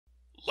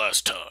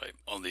Last time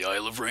on the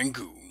Isle of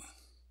Rangoon.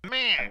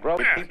 And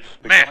growth keeps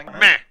becoming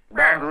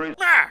boundaries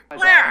like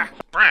atoms,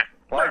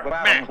 like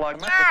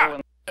mystical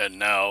and And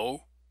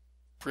now,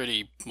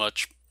 pretty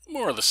much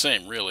more of the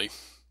same, really.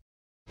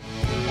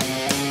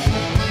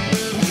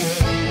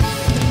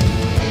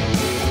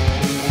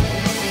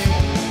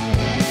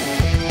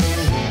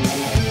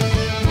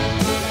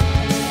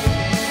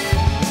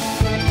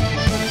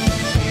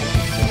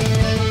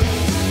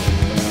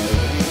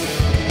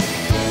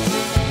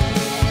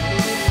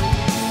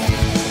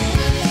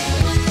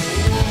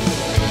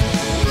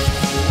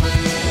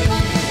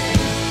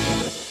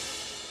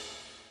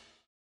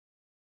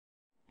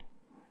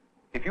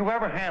 If you've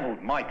ever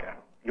handled mica,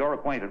 you're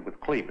acquainted with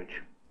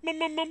cleavage.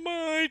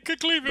 Mica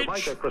cleavage. The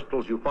mica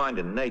crystals you find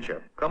in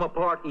nature come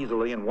apart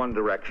easily in one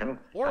direction.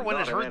 Or and when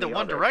not it in heard the any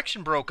One other,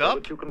 Direction broke so up.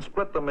 that you can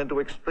split them into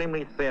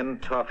extremely thin,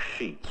 tough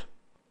sheets.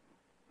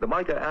 The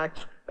mica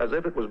acts as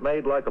if it was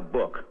made like a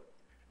book.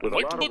 with a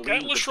Like lot the of book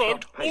leaves Atlas of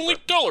Shrugged, tough paper. only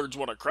dullards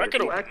when I But crack if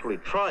it you open. actually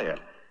try it,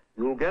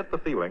 you'll get the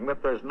feeling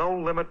that there's no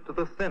limit to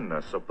the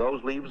thinness of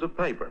those leaves of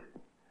paper.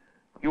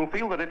 You'll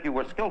feel that if you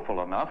were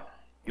skillful enough,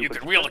 You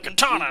could wield a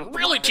katana and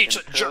really teach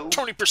that jerk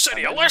Tony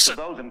Persetti a and lesson.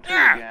 those in two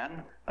Ah!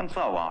 again, and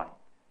so on.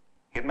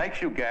 It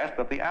makes you guess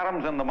that the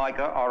atoms in the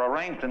mica are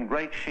arranged in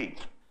great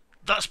sheets.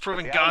 Thus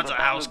proving The God's atoms a are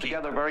bonded housekeeper.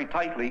 together very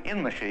tightly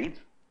in the sheets,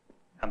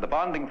 and the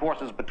bonding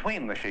forces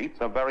between the sheets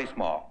are very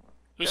small.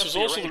 This Just is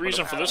also the arrangement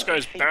reason of for this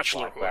atoms in guy's sheets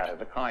like that bachelorhood.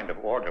 is a kind of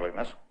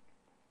orderliness.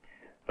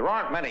 There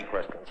aren't many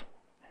crystals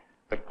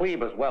that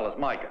cleave as well as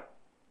mica.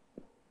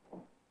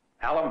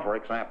 Alum, for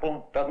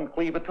example, doesn't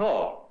cleave at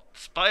all.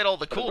 Despite all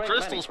the But a cool great many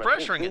crystals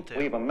crystals pressuring do it to.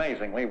 cleave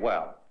amazingly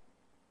well.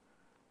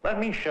 Let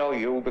me show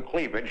you the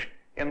cleavage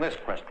in this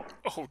crystal.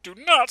 Oh, do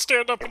not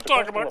stand up and It's a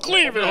talk crystal about of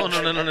cleavage! No,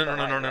 no, no, no, no, no,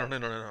 no, no, no, no,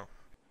 no, no.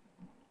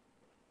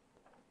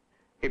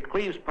 It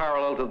cleaves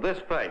parallel to this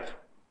face.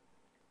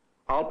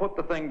 I'll put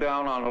the thing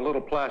down on a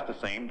little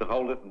plasticine to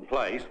hold it in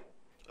place.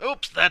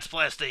 Oops, that's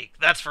plastic.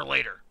 That's for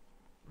later.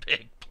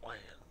 Big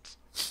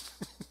plans.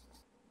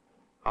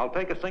 I'll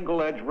take a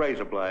single-edged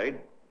razor blade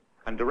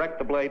and direct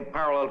the blade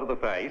parallel to the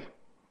face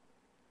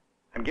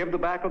and give the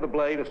back of the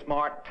blade a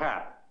smart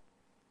tap.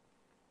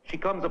 She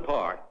comes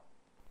apart,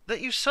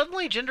 That you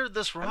suddenly gendered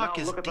this rock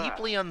now is look at that.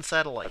 deeply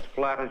unsettling. as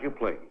flat as you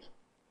please.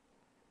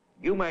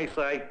 You may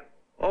say,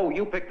 oh,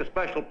 you picked a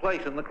special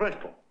place in the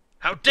crystal.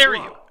 How dare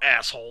you,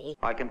 asshole!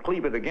 I can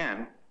cleave it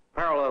again,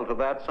 parallel to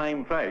that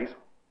same face,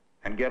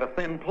 and get a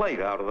thin plate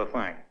out of the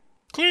thing.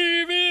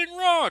 Cleaving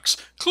rocks!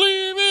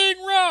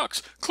 Cleaving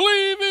rocks!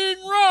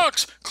 Cleaving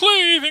rocks!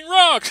 Cleaving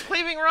rocks!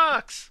 Cleaving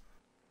rocks!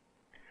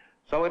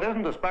 So it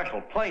isn't a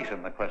special place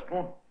in the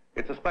crystal,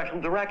 it's a special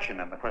direction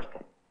in the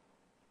crystal.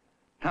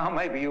 Now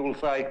maybe you'll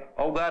say,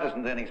 oh, that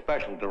isn't any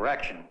special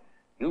direction.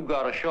 You've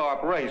got a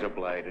sharp razor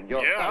blade and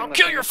you're Yeah, cutting I'll the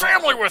kill thing your across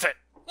family it. with it!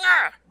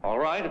 Ah! All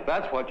right, if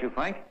that's what you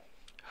think.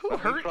 Who let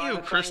me hurt try you, the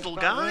same crystal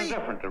stuff in guy? a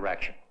different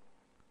direction.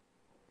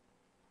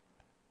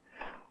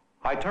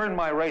 I turn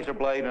my razor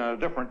blade in a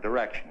different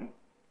direction,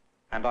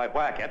 and I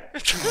whack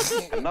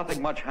it, and nothing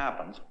much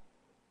happens,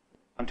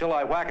 until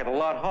I whack it a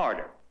lot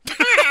harder.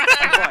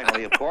 And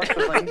finally, of course,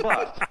 the thing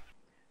busts.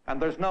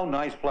 And there's no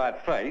nice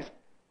flat face.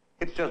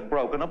 It's just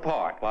broken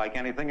apart like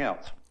anything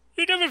else.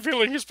 You get the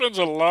feeling he spends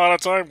a lot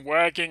of time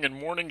whacking and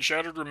mourning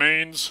shattered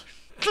remains.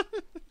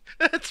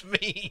 That's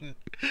mean.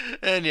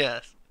 And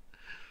yes.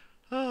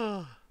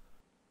 Oh.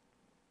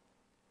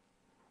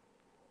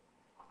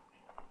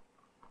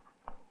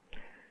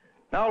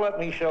 Now let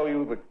me show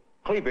you the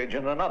cleavage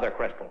in another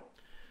crystal.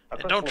 A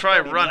And crystal don't try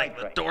sodium running. The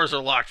nitrate. doors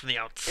are locked from the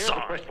Here's a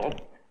outside. crystal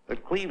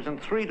that cleaves in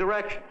 3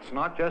 directions,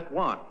 not just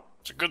one.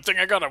 It's a good thing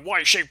I got a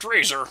Y-shaped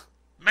razor.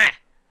 Meh.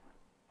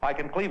 I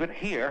can cleave it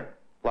here,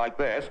 like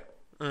this,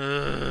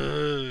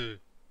 and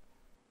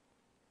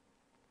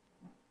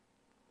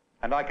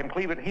I can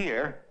cleave it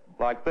here,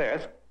 like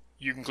this,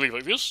 You can cleave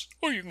like this,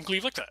 or you can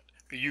cleave like that.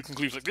 You can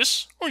cleave like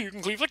this, or you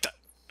can cleave like that.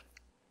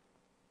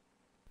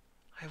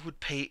 I would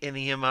pay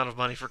any amount of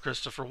money for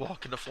Christopher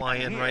Walken to fly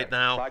in here, right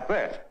now. like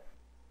this.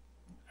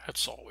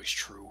 That's always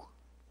true.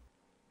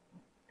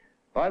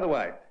 By the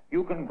way,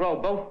 you can grow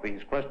both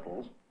these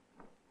crystals,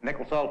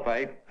 nickel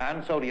sulfate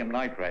and sodium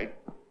nitrate,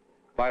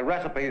 by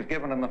recipes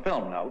given in the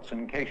film notes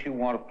in case you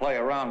want to play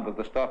around with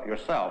the stuff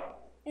yourself.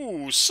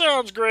 Ooh,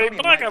 sounds great,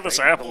 but I got this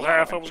apple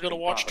half I was gonna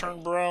watch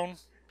turn brown.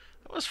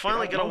 I was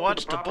finally It has going to most of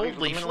watch the To properties of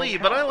Boldly the mineral Flee,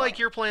 but I calcite. like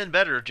your plan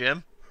better,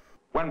 Jim.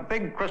 When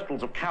big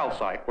crystals of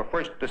calcite were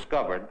first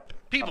discovered,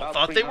 People about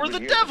thought they were 300 the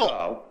years devil.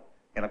 ago,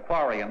 in a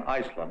quarry in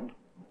Iceland,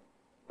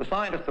 the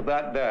scientists of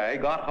that day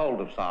got hold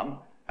of some,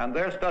 and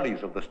their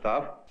studies of the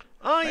stuff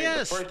Ah, made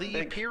yes, first the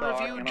big peer-reviewed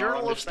start in our Journal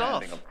of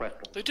understanding Stuff. of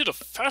crystals. They did a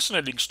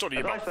fascinating study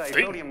As I about say,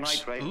 things. sodium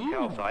nitrate and Ooh.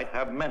 calcite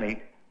have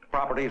many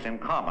properties in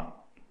common.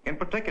 In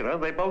particular,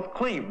 they both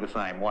cleave the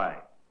same way.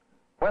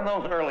 When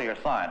those earlier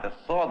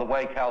scientists saw the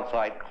way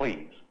calcite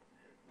cleaves,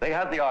 they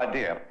had the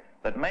idea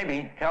that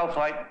maybe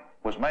calcite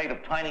was made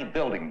of tiny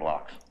building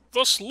blocks,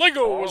 Thus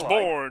Lego was All right.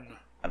 born.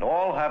 and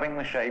all having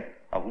the shape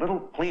of little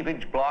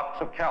cleavage blocks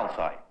of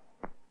calcite.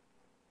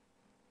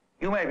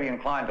 You may be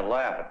inclined to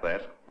laugh at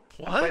this,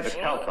 Say that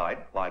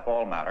calcite, like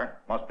all matter,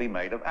 must be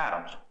made of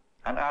atoms.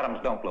 And atoms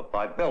don't look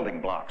like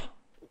building blocks.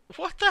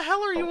 What the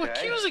hell are you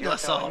accusing you're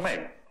us telling of?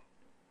 me.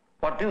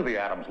 What do the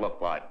atoms look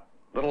like?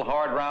 Little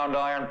hard round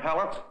iron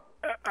pellets?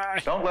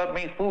 Don't let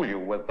me fool you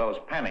with those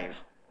pennies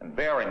and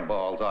bearing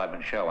balls I've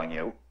been showing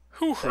you.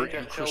 Who hurt They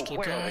you, just show Crystal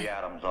where Guy? the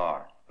atoms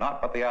are,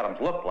 not what the atoms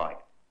look like.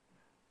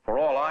 For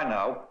all I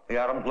know, the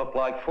atoms look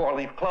like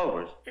four-leaf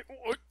clovers.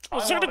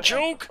 Was that a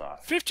joke?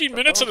 15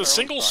 minutes and a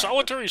single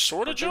solitary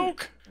sort of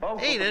joke?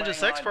 Hey, Ninja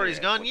Sex Party's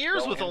gone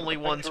years with only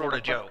one sort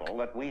of joke.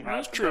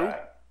 That's true.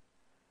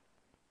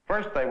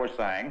 First they were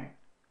saying,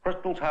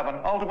 crystals have an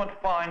ultimate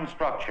fine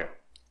structure.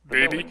 the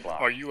Baby, building block.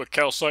 are you a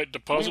calcite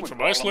deposit would from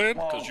call them Iceland?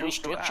 small Because your groups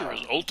of structure is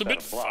atoms ultimate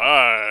instead of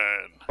blocks.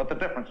 fine. But the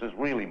difference is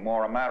really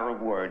more a matter of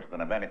words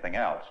than of anything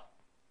else.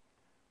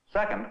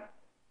 Second,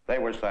 they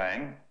were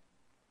saying,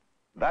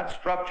 that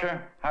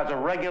structure has a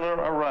regular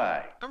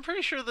array. I'm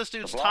pretty sure this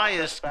dude's The tie blocks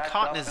are is stacked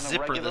caught in up his in a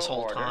zipper regular this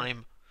whole order.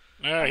 time.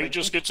 Yeah, he They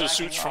just keep gets his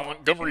stacking suits from up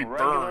Montgomery in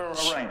regular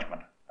Burns.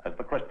 arrangement as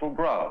the crystal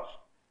grows.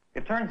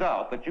 It turns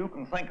out that you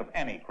can think of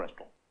any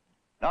crystal.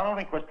 Not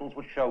only crystals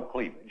which show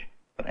cleavage,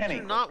 but I any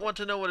do not want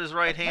to know what his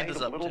right hand made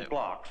is of up little to.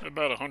 blocks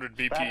About 100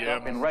 stacked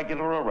up in BPM.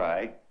 regular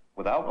array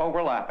without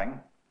overlapping,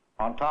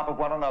 on top of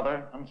one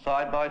another and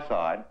side by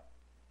side,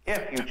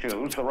 if you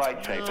choose the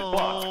right shape of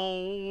block.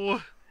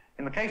 Oh,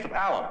 In the case of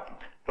alum,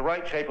 the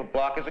right shape of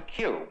block is a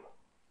cube.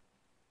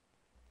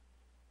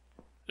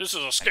 This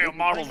is a you scale can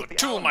model think of of the the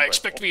tomb alum I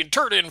expect to be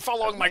interred in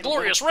following my made of little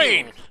glorious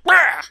reign. cubes.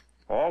 Rah!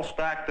 All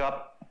stacked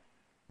up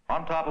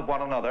on top of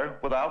one another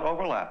without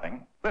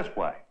overlapping this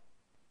way.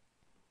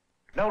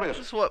 Notice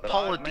this is what that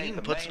Paula I've made Dean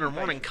the puts in main her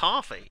morning basis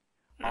coffee.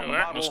 on Yeah, the that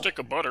and a model stick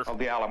of butter. of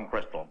the alum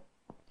crystal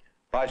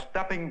by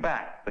stepping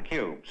back the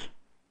cubes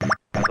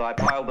as I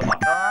piled them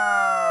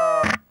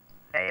up.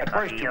 At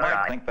first you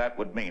might think that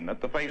would mean that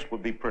the face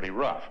would be pretty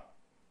rough.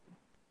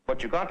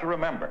 But you got to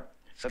remember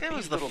This that guy these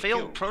was the little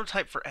failed cubes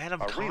prototype for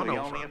Adam are really only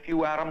a Conover.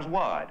 few atoms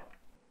wide.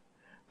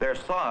 Their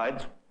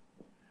sides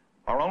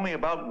are only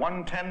about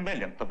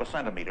 1/10,000th of a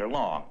centimeter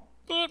long,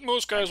 But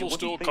most guys you will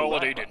still wouldn't call feel it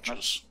that 8 roughness.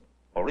 inches.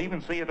 or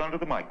even see it under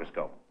the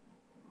microscope.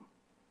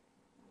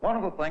 One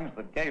of the things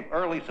that gave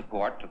early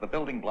support to the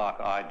building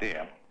block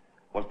idea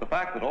was the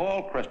fact that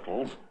all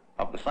crystals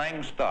of the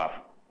same stuff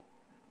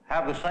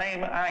have the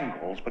same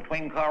angles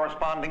between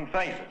corresponding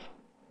faces.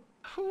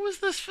 Who was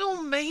this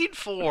film made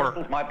for?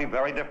 Crystals might be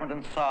very different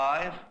in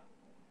size.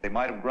 They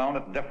might have grown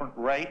at different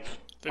rates.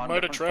 They on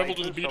might have different traveled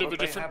to the faces, beat so of that a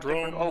they different have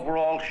different drum.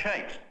 overall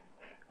shapes,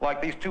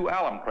 like these two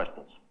alum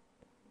crystals.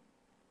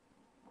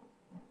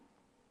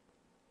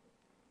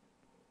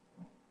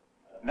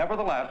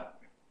 Nevertheless,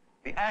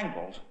 the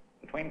angles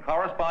between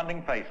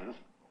corresponding faces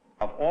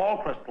of all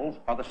crystals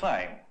are the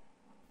same,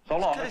 so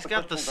long This as guy's the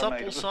got the crystals are made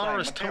supple, of the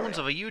sonorous same tones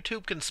of material. a YouTube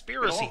It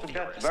conspiracy also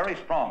theorist. suggests very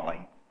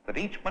strongly that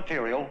each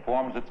material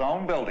forms its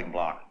own building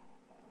block,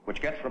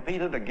 which gets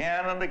repeated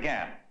again and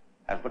again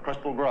as the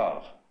crystal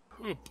grows.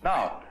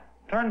 Now,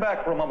 turn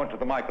back for a moment to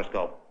the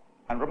microscope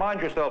and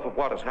remind yourself of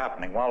what is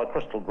happening while a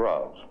crystal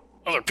grows.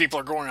 Other people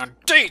are going on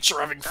dates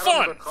or having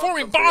fun,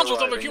 forming bonds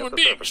with other human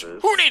beings.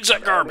 Who needs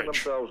that garbage?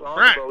 Themselves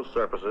onto Right. those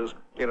surfaces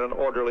in an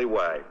orderly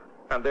way,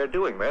 and they're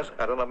doing this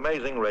at an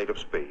amazing rate of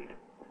speed.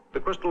 The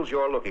crystals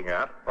you're looking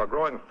at are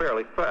growing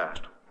fairly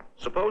fast.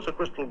 Suppose a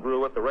crystal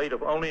grew at the rate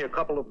of only a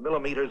couple of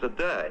millimeters a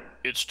day.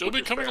 It'd still be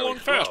which is coming fairly along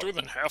faster slow.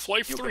 than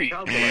Half-Life You 3. can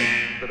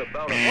calculate that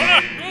about a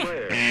Ah! thousand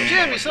squares of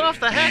Jim, you set off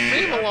the hack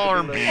meme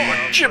alarm.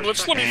 Oh,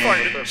 giblets, let me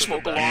find it.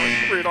 Smoke alarm,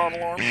 radon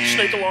alarm,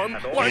 snake alarm,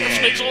 line of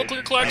snakes all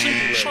clear klaxon,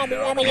 some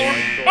alarm alarm.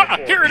 Ah,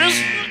 here it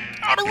is!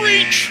 Out of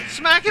reach!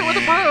 Smack it with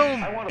a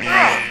broom. I want to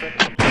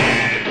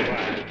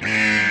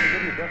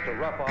give you just a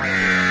rough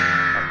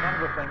idea of some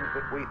of the things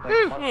that we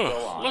think must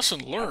go on Lesson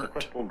as the learned.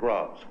 crystal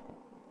grows.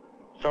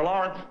 Sir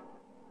Lawrence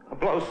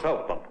blows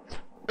soap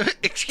bubbles.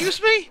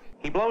 Excuse me?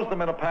 He blows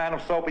them in a pan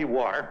of soapy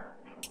water,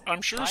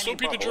 I'm sure Tiny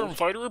Soapy the bubbles, Germ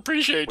Fighter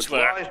appreciates which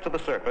that. rise to the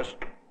surface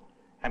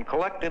and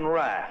collect in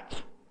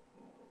rafts.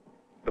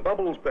 The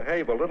bubbles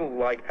behave a little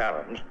like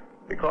atoms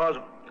because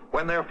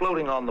when they're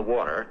floating on the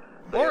water,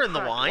 they Or in the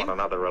attract wine. one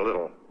another a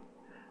little.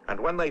 And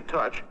when they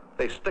touch,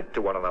 they stick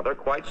to one another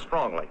quite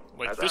strongly.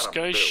 Like as this atoms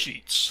guy's do.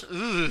 sheets.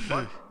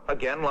 But,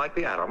 again, like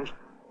the atoms,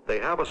 they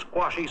have a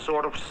squashy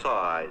sort of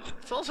size.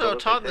 It's also so how that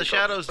Todd in they the take up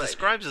Shadows space.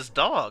 describes his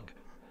dog.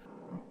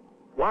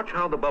 Watch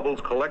how the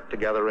bubbles collect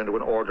together into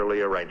an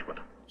orderly arrangement.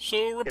 So,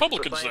 It's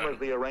Republicans the same then. as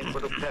the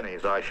arrangement of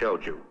pennies I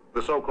showed you,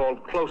 the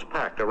so-called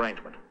close-packed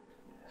arrangement.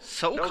 Notice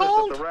that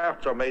So-called? the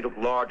rafts are made of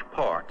large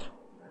parts.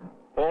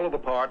 All of the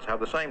parts have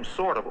the same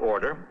sort of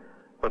order,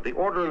 but the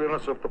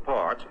orderliness of the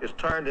parts is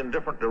turned in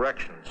different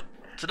directions.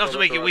 It's enough so to that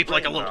make you there are weep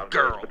like a grain little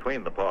boundaries girl.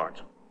 between the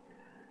parts.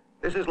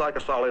 This is like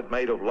a solid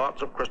made of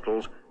lots of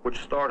crystals which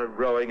started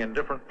growing in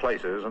different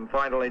places and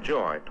finally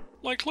joined.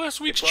 Like last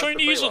week's It's like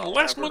the Chinese and Fayal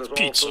last tablet month's is all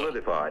pizza.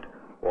 solidified,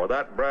 or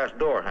that brass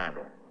door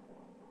handle.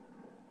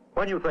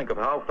 When you think of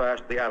how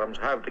fast the atoms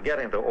have to get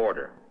into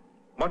order,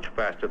 much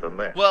faster than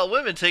this. Well,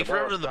 women take The more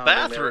forever in the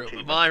astounding their bathroom. Am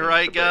achievement I seems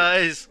right, to be.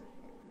 guys?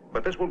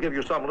 But this will give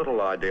you some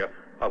little idea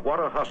of what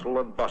a hustle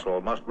and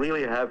bustle must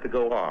really have to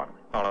go on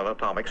an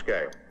atomic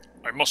scale.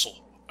 I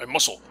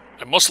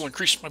muscle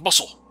increase my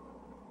muscle.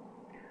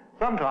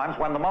 Sometimes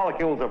when the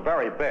molecules are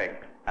very big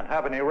and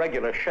have an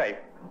irregular shape,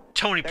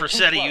 Tony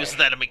Persetti uses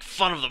that to make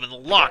fun of them in the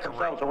locker room.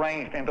 themselves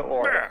arranged into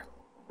order.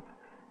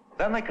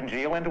 Then they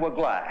congeal into a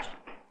glass.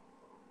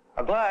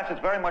 A glass is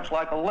very much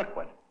like a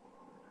liquid,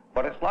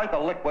 but it's like a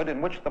liquid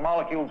in which the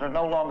molecules are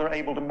no longer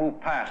able to move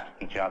past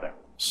each other.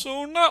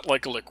 So not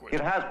like a liquid.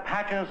 It has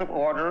patches of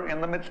order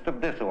in the midst of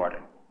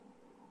disorder.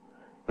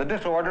 The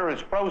disorder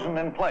is frozen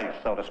in place,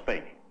 so to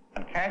speak,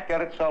 and can't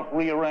get itself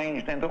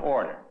rearranged into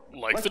order.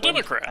 Like the Liquids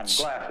Democrats.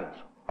 and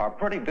glasses are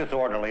pretty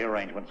disorderly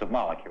arrangements of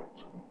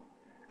molecules.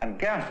 And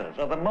gases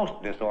are the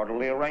most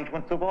disorderly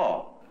arrangements of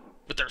all.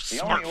 With their The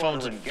only smartphones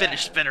order and in fidget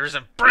gases spinners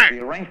and is brrrr. the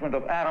arrangement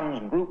of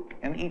atoms grouped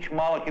in each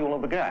molecule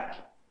of the gas.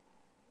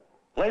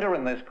 Later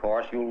in this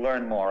course, you'll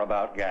learn more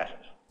about gases.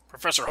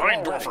 Professor But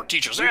Heindorfer already,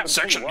 teaches you that can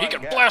section. see He why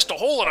can gases blast a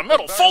hole in a are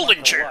metal very folding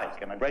much chair.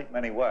 alike in a great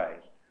many ways,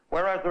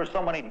 whereas there are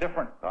so many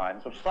different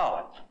kinds of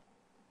solids.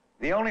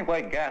 The only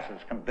way gases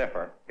can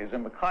differ is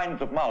in the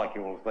kinds of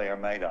molecules they are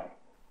made of.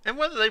 And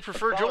whether they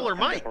prefer Joel or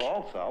Mike.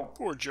 Also,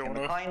 Poor in the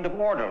Jonah. kind of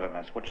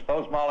orderliness which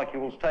those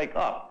molecules take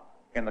up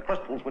in the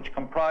crystals which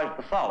comprise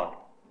the solid.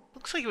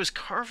 Looks like it was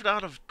carved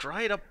out of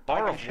dried up I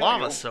bar can of show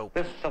lava you soap.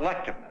 This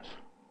selectiveness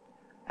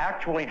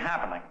actually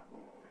happening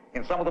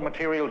in some of the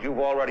materials you've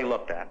already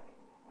looked at.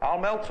 I'll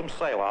melt some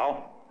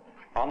salal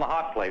on the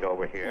hot plate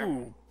over here.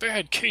 Ooh,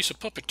 bad case of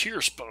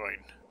puppeteer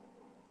spine.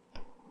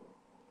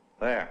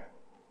 There.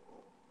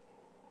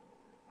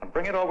 And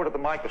bring it over to the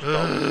microscope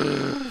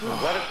and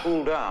let it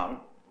cool down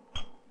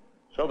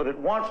so that it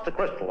wants to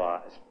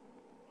crystallize.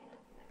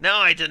 Now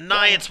I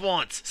deny its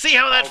wants. See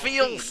how that I'll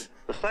feels? feed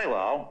the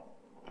salal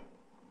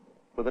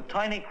with a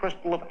tiny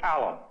crystal of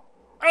alum.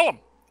 Alum!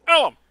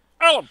 Alum!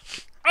 Alum!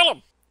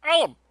 Alum!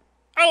 Alum!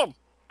 Alum!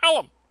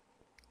 Alum!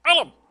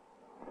 Alum!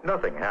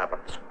 Nothing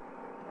happens.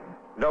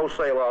 No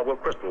salal will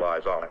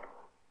crystallize on it.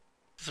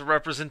 It's a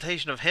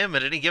representation of him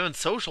at any given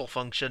social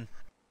function.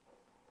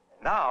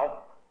 Now,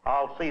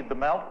 I'll seed the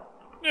melt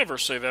Never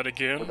say that with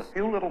again. a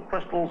few little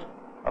crystals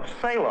of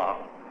salal.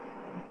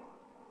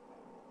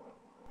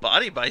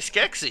 Body by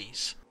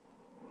Skeksis.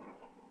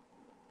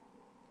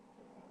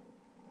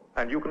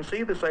 And you can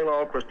see the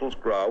salal crystals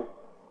grow,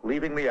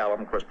 leaving the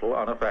alum crystal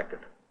unaffected.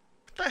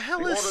 What the hell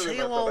The is orderliness of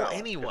Salal alum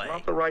anyway? is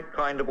not the right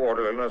kind of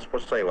orderliness for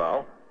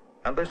salal,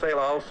 and the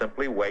salal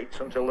simply waits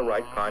until the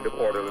right kind of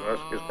orderliness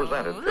is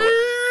presented to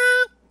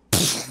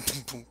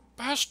it.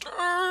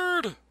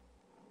 Bastard!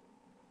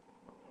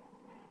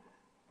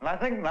 And I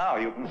think now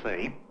you can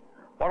see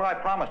what I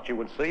promised you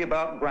would see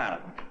about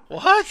granite.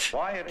 What?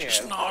 Why it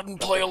Just is nod and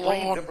that play the three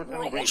along. different We're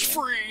almost ingredients,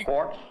 free.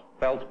 Quartz,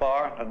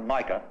 feldspar, and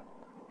mica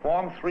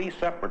form three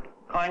separate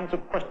kinds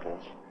of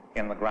crystals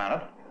in the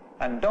granite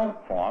and don't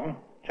form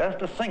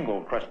just a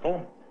single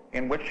crystal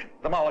in which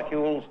the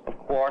molecules of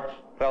quartz,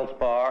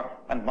 feldspar,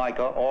 and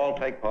mica all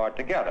take part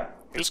together.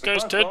 This It's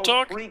guy's because TED those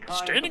Talk? three kinds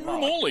Standing of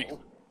room only. molecules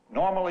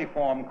normally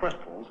form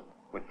crystals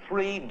with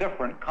three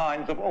different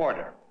kinds of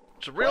order.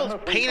 It's a real When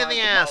the three pain in the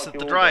kinds ass of at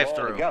the molecules are all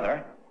drive-thru.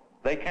 together,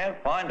 they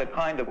can't find a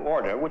kind of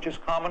order which is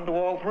common to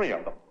all three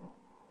of them.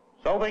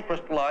 So they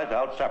crystallize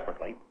out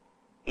separately,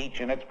 each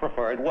in its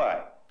preferred way.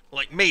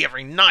 Like me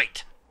every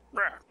night.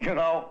 You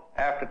know,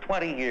 after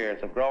 20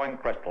 years of growing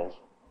crystals,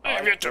 I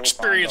have yet to still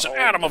experience find an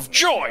the whole atom of business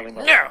joy. failing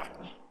Now! around.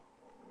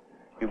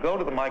 You go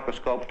to the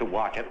microscope to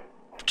watch it,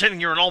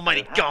 Pretending you're an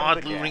almighty It happens god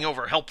again. looming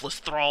over helpless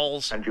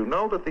thralls. and you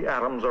know that the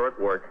atoms are at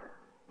work,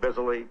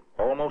 busily,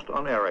 almost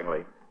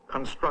unerringly,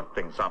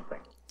 constructing something.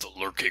 The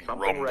lurking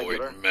Something regular,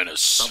 rhomboid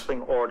menace.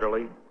 Something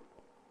orderly,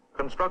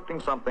 constructing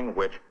something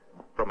which,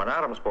 from an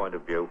atom's point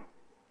of view,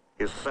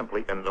 is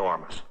simply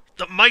enormous.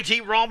 The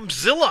mighty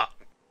Romzilla!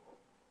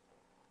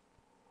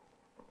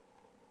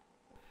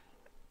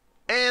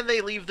 And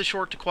they leave the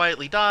short to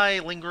quietly die,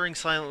 lingering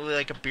silently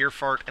like a beer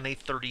fart in a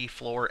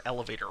 30-floor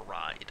elevator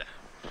ride.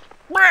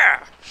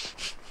 Brah!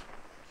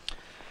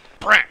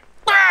 Brah!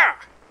 Brah!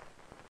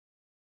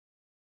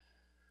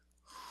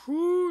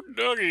 Whew,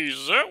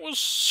 doggies, that was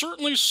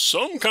certainly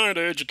some kind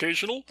of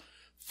educational.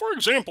 For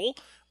example,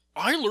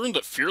 I learned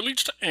that fear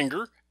leads to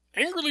anger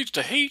leads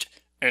to hate,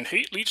 and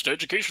hate leads to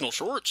educational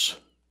shorts.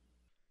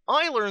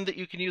 I learned that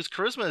you can use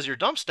charisma as your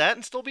dump stat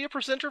and still be a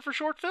presenter for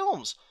short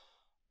films.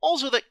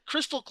 Also that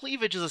crystal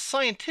cleavage is a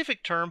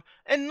scientific term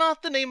and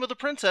not the name of the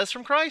princess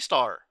from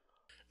Crystar.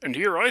 And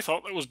here I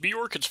thought that was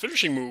Bjork's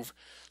finishing move.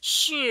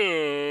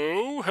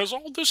 So, has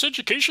all this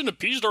education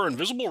appeased our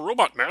invisible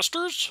robot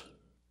masters?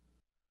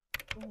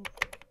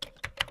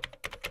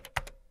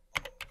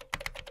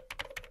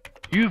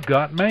 You've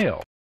got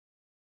mail.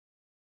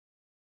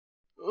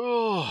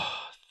 Oh,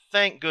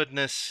 thank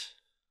goodness.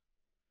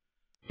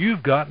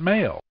 You've got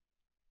mail.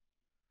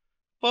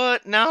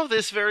 But now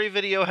this very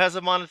video has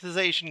a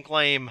monetization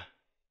claim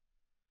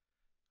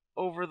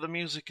over the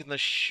music in the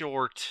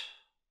short.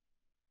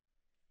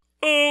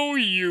 Oh,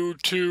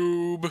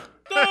 YouTube.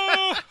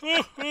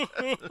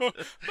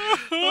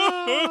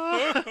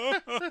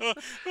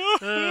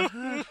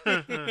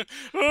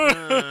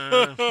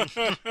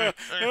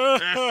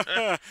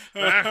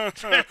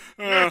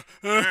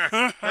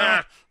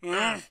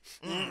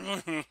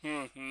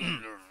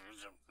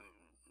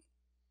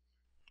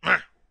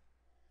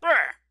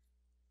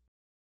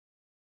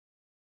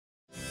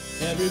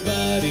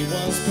 Everybody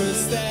wants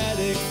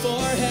prosthetic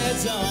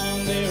foreheads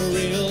on their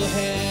real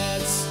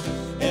heads.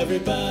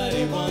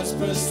 Everybody wants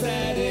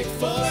prosthetic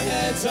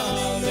foreheads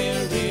on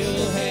their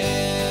real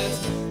heads.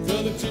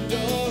 Throw the two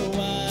door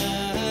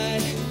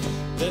wide,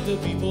 let the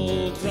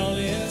people crawl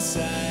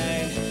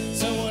inside.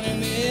 Someone in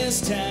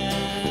this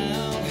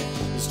town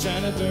is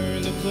trying to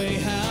burn the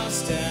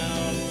playhouse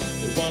down.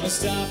 They want to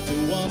stop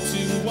the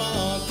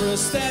want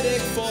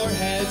prosthetic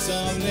foreheads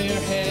on their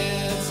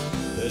heads.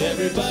 But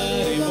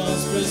everybody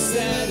wants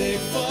prosthetic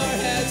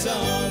foreheads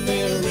on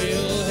their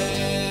real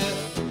head.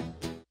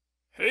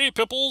 Hey,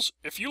 Pipples,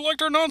 if you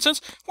liked our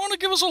nonsense, why don't you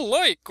give us a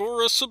like,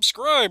 or a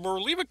subscribe,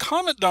 or leave a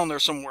comment down there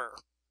somewhere?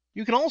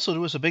 You can also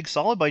do us a big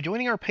solid by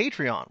joining our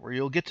Patreon, where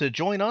you'll get to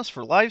join us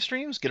for live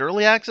streams, get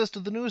early access to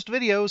the newest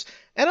videos,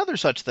 and other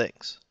such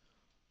things.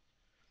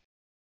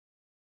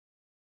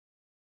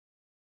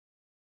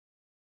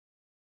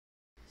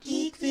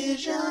 Geek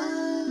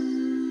Vision.